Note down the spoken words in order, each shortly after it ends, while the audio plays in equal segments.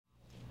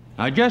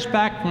Just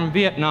back from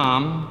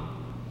Vietnam,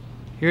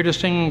 here to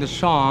sing the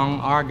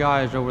song our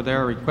guys over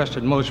there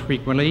requested most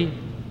frequently,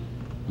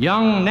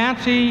 young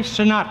Nancy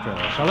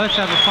Sinatra. So let's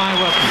have a fine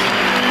welcome.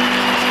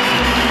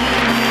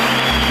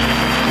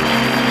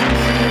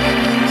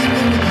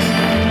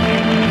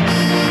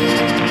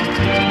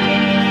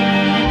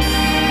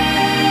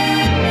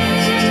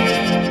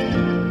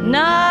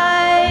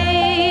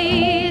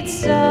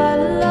 Nights are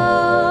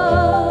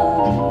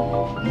long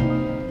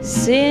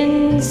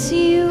since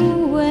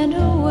you went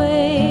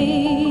away.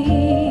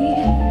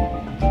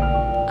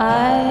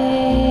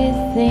 I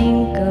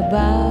think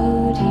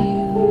about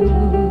you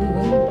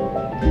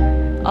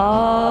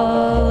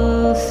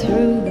all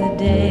through the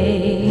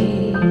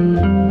day,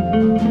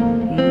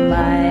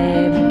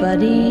 my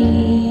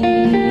buddy,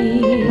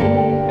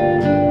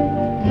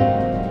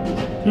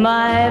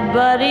 my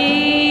buddy.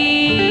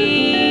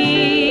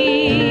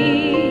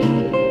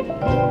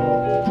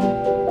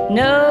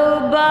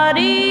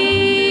 Nobody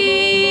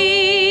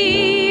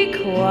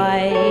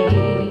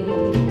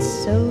quite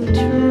so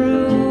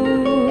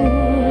true.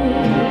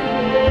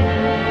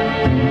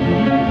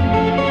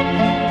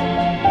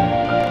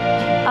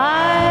 I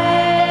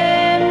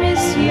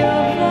miss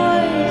your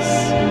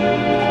voice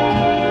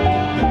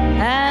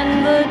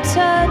and the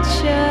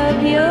touch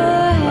of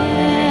your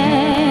hand.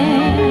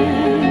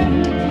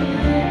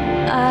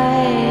 I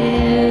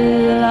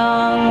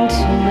long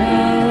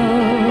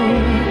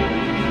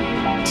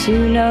to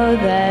know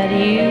that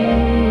you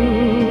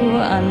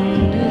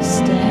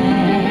understand,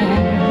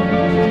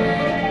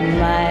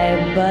 my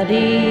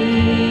buddy,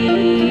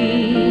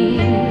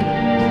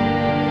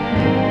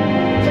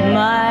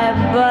 my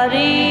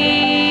buddy.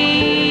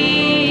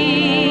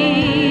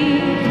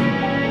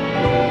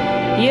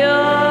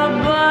 Your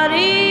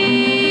buddy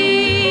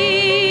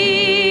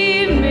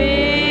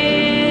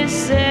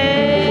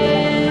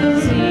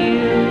misses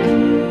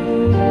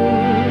you.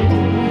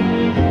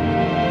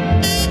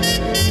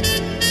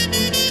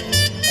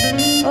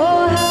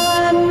 Oh,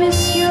 how I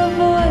miss your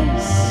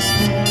voice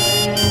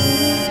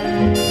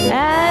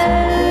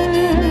and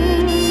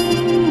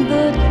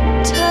the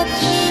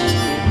touch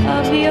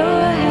of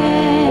your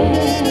hand.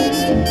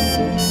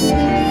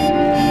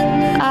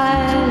 I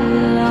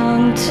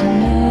long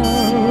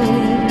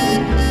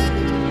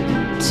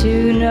to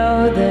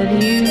know that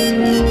you